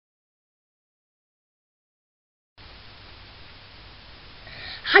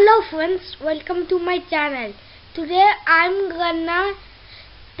Hello friends, welcome to my channel. Today I'm gonna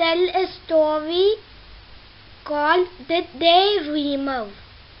tell a story called The Daydreamer.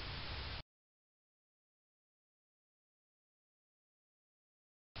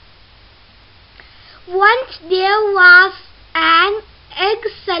 Once there was an egg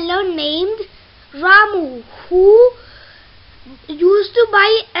seller named Ramu who used to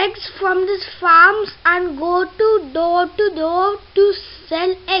buy eggs from the farms and go to door to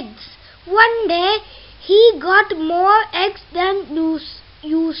sell eggs. One day he got more eggs than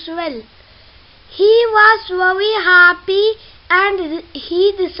usual. He was very happy and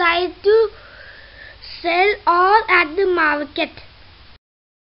he decided to sell all at the market.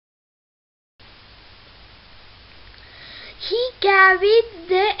 He carried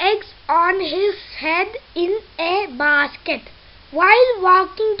the eggs on his head in a basket. While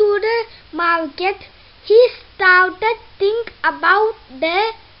walking to the market, he started to think about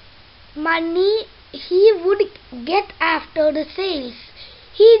the money he would get after the sales.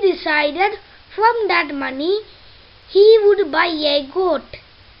 He decided from that money he would buy a goat.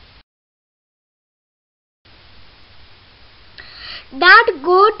 That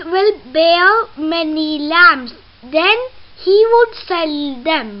goat will bear many lambs. Then he would sell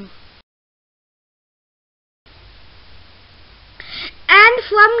them. And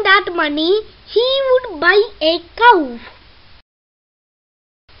from that money, he would buy a cow.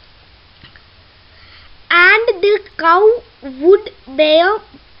 And the cow would bear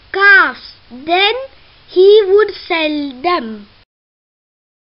calves. Then he would sell them.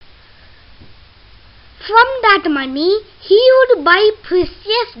 From that money, he would buy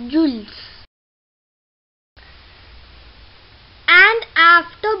precious jewels. And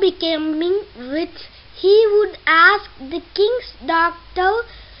after becoming rich, he would ask the king's daughter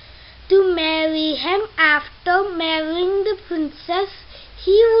to marry him. After marrying the princess,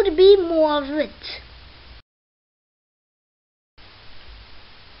 he would be more rich.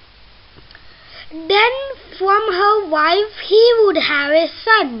 Then from her wife he would have a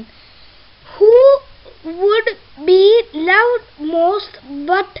son who would be loved most,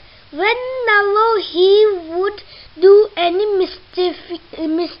 but whenever he would do any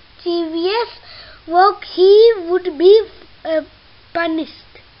mischievous work, he would be punished.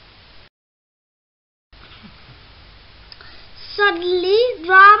 Suddenly,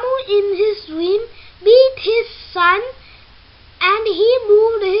 Ramu in his dream beat his son and he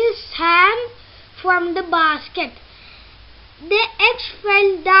moved his hand from the basket. The eggs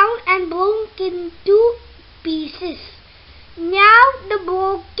fell down and broke into pieces. Now the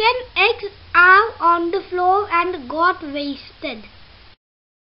broken eggs are on the floor and got wasted.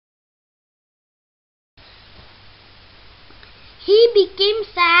 He became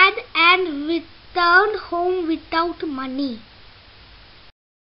sad and returned home without money.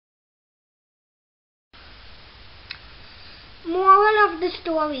 Moral of the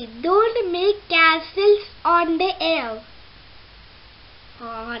story: don't make castles on the air.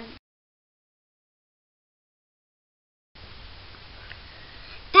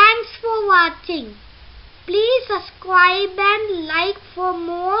 Thanks for watching. Please subscribe and like for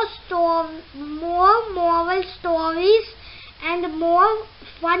more moral stories and more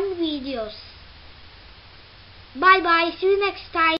fun videos. Bye bye. See you next time.